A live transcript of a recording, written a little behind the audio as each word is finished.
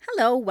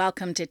Hello,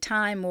 welcome to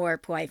Time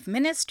Warp Wife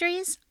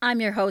Ministries.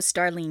 I'm your host,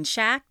 Darlene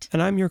Schacht.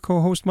 And I'm your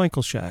co-host,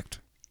 Michael Schacht.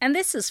 And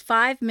this is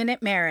 5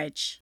 Minute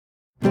Marriage.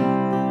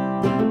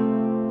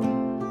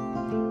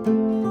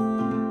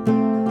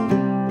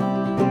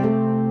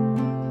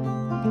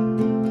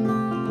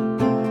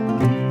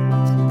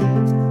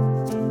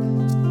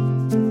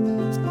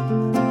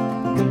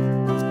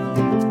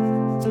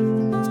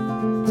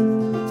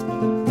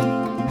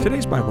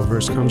 Today's Bible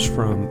verse comes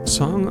from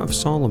Song of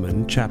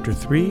Solomon, chapter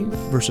 3,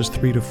 verses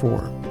 3 to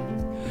 4.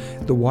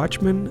 The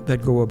watchmen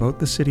that go about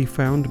the city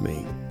found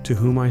me, to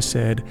whom I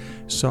said,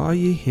 Saw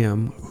ye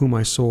him whom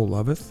my soul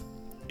loveth?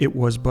 It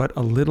was but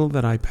a little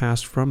that I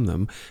passed from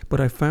them,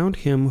 but I found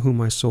him whom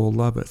my soul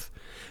loveth.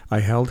 I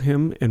held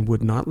him and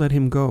would not let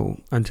him go,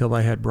 until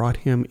I had brought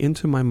him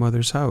into my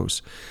mother's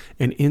house,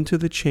 and into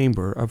the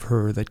chamber of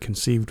her that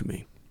conceived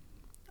me.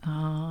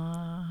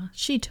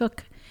 She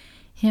took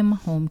him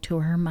home to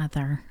her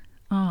mother.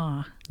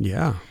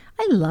 Yeah.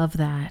 I love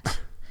that.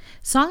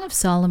 Song of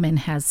Solomon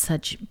has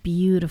such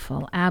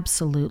beautiful,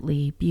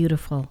 absolutely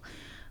beautiful,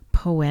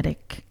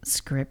 poetic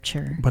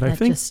scripture. But I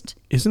think,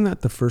 isn't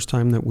that the first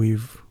time that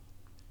we've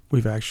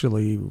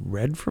actually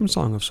read from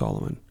Song of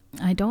Solomon?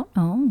 I don't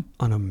know.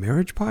 On a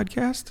marriage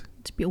podcast?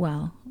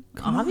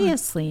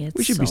 Obviously, it's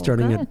we should be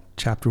starting good. at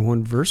chapter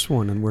 1, verse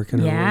 1 and working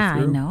our way through. Yeah,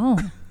 I know.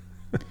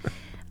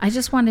 I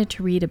just wanted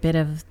to read a bit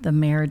of the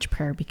marriage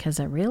prayer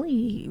because I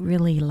really,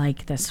 really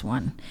like this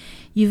one.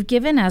 You've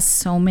given us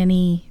so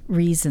many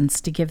reasons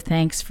to give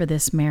thanks for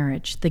this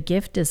marriage. The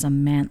gift is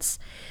immense.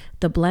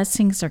 The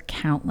blessings are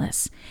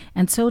countless.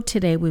 And so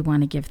today we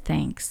want to give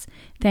thanks.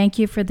 Thank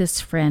you for this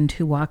friend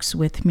who walks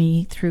with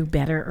me through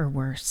better or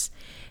worse.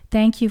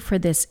 Thank you for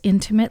this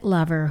intimate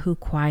lover who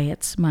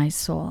quiets my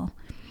soul.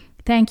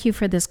 Thank you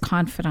for this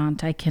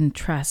confidant I can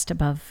trust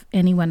above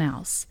anyone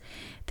else.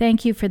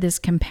 Thank you for this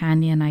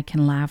companion I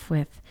can laugh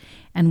with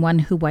and one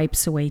who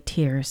wipes away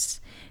tears.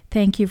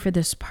 Thank you for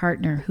this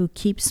partner who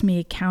keeps me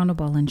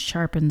accountable and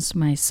sharpens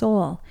my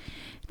soul.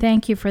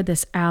 Thank you for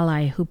this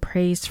ally who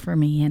prays for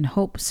me and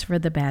hopes for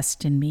the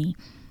best in me.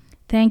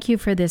 Thank you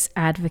for this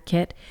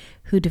advocate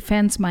who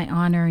defends my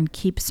honor and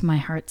keeps my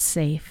heart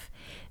safe.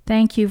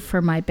 Thank you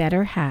for my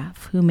better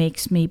half who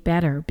makes me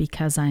better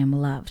because I am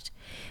loved.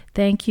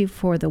 Thank you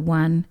for the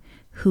one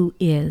who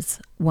is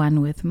one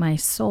with my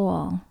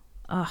soul.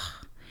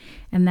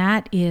 And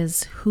that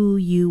is who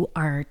you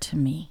are to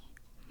me.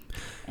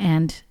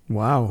 And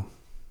wow.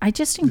 I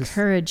just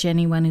encourage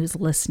anyone who's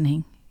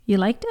listening. You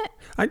liked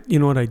it? You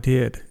know what I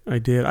did?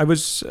 I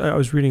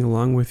was reading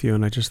along with you,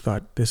 and I just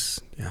thought this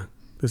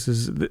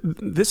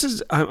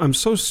is. I'm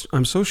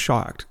so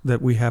shocked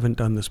that we haven't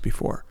done this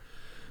before.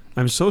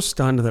 I'm so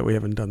stunned that we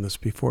haven't done this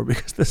before,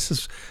 because this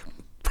is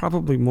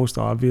probably most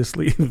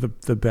obviously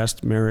the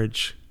best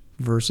marriage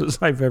verses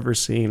I've ever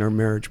seen, or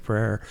marriage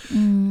prayer.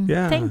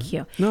 Yeah. Thank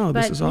you. No,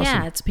 this is awesome.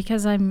 Yeah, it's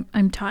because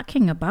I'm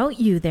talking about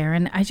you there,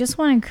 and I just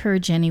want to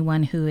encourage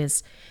anyone who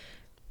is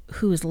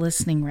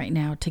listening right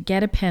now to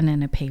get a pen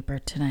and a paper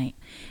tonight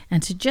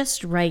and to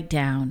just write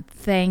down,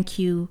 thank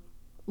you,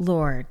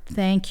 Lord,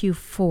 thank you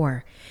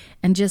for,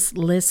 and just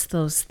list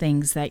those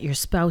things that your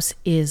spouse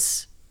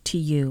is to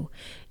you.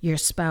 Your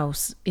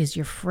spouse is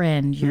your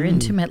friend, your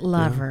intimate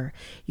lover,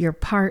 your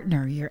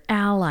partner, your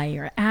ally,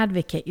 your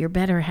advocate, your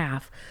better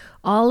half.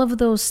 All of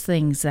those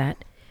things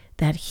that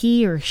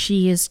he or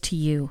she is to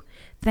you.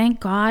 Thank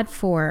God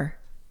for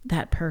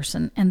that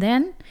person. And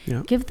then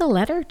give the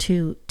letter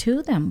to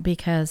them,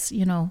 because,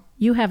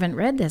 you haven't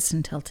read this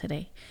until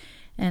today.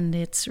 And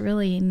it's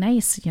really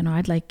nice.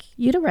 I'd like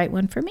you to write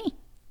one for me.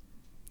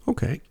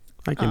 Okay.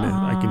 I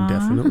can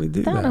definitely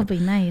do that. That'll be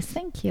nice.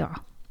 Thank you.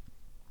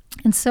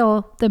 And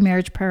so the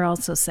marriage prayer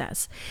also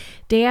says,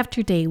 day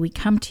after day, we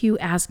come to you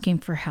asking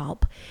for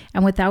help.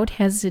 And without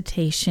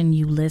hesitation,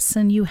 you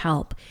listen, you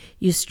help,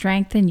 you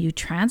strengthen, you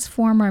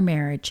transform our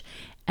marriage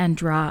and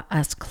draw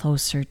us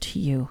closer to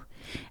you.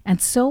 And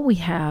so we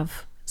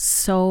have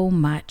so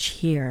much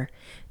here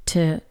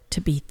to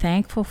be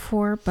thankful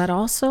for, but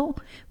also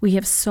we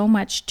have so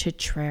much to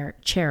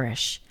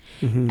cherish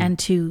and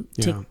to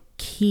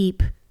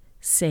keep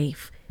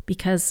safe,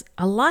 because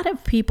a lot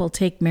of people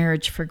take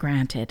marriage for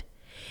granted.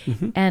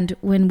 And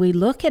when we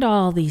look at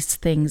all these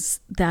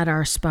things that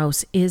our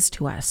spouse is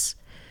to us,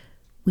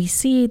 we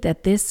see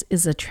that this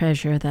is a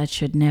treasure that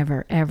should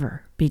never,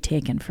 ever be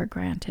taken for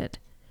granted.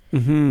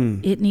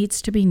 It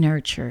needs to be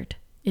nurtured.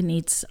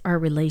 Our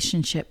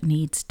relationship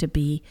needs to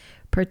be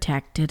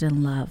protected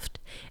and loved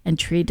and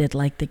treated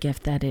like the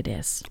gift that it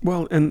is.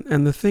 Well,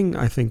 and the thing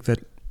I think that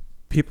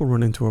people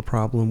run into a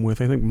problem with,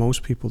 I think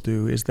most people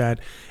do, is that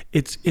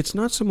it's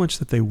not so much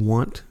that they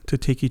want to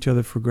take each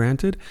other for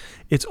granted.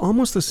 It's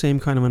almost the same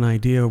kind of an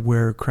idea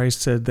where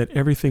Christ said that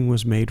everything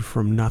was made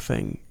from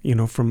nothing,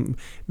 from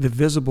the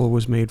visible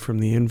was made from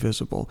the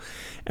invisible.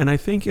 And I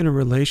think in a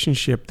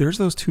relationship, there's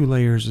those two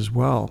layers as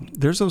well.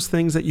 There's those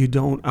things that you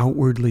don't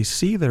outwardly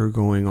see that are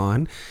going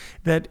on,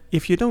 that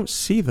if you don't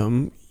see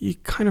them, you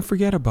kind of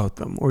forget about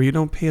them, or you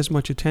don't pay as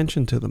much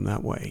attention to them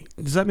that way.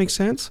 Does that make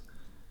sense?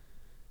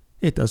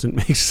 It doesn't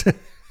make sense.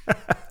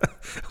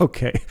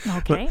 Okay.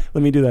 Okay.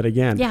 Let me do that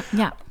again.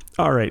 Yeah.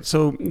 All right.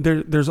 So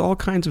there's all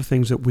kinds of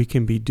things that we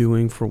can be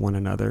doing for one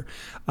another.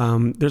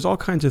 There's all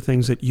kinds of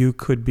things that you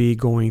could be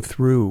going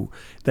through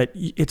that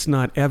it's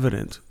not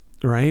evident,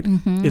 right?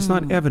 Mm-hmm. It's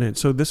not evident.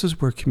 So this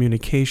is where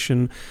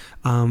communication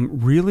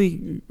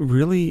really,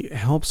 really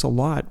helps a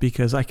lot,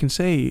 because I can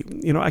say,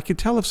 I could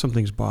tell if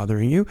something's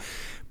bothering you,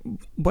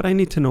 but I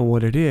need to know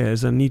what it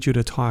is. I need you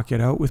to talk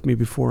it out with me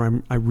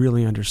before I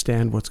really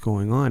understand what's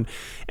going on.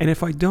 And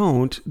if I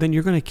don't, then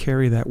you're going to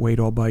carry that weight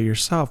all by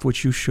yourself,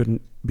 which you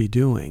shouldn't be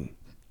doing.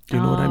 Do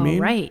you know what I mean?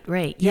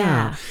 Right.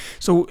 Yeah.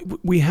 So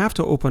we have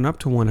to open up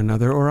to one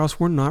another, or else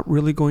we're not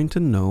really going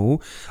to know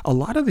a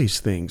lot of these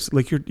things.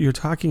 Like you're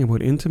talking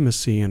about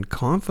intimacy and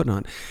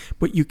confidant,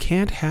 but you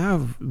can't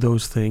have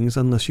those things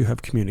unless you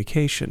have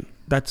communication.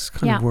 That's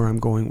kind of where I'm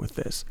going with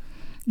this.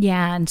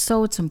 Yeah, and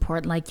so it's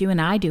important, like you and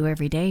I do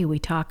every day. We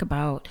talk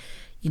about,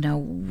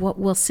 what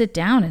we'll sit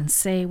down and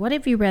say, what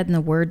have you read in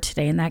the Word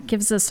today? And that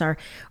gives us our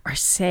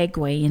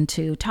segue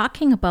into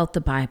talking about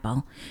the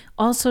Bible,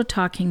 also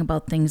talking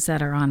about things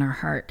that are on our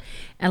heart.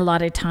 And a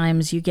lot of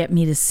times you get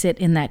me to sit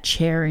in that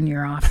chair in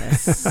your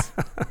office.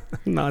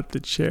 Not the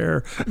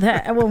chair.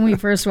 When we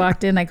first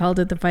walked in, I called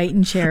it the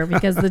fighting chair,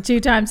 because the 2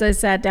 times I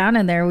sat down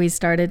in there, we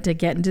started to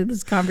get into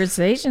this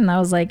conversation. That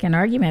was like an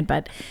argument,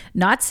 but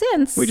not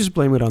since. We just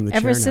blame it on the chair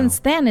Ever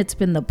since now. then, it's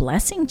been the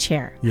blessing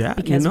chair. Yeah,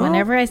 because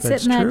whenever I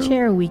sit in that true.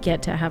 chair, we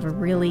get to have a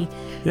really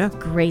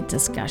great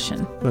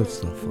discussion. That's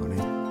so funny.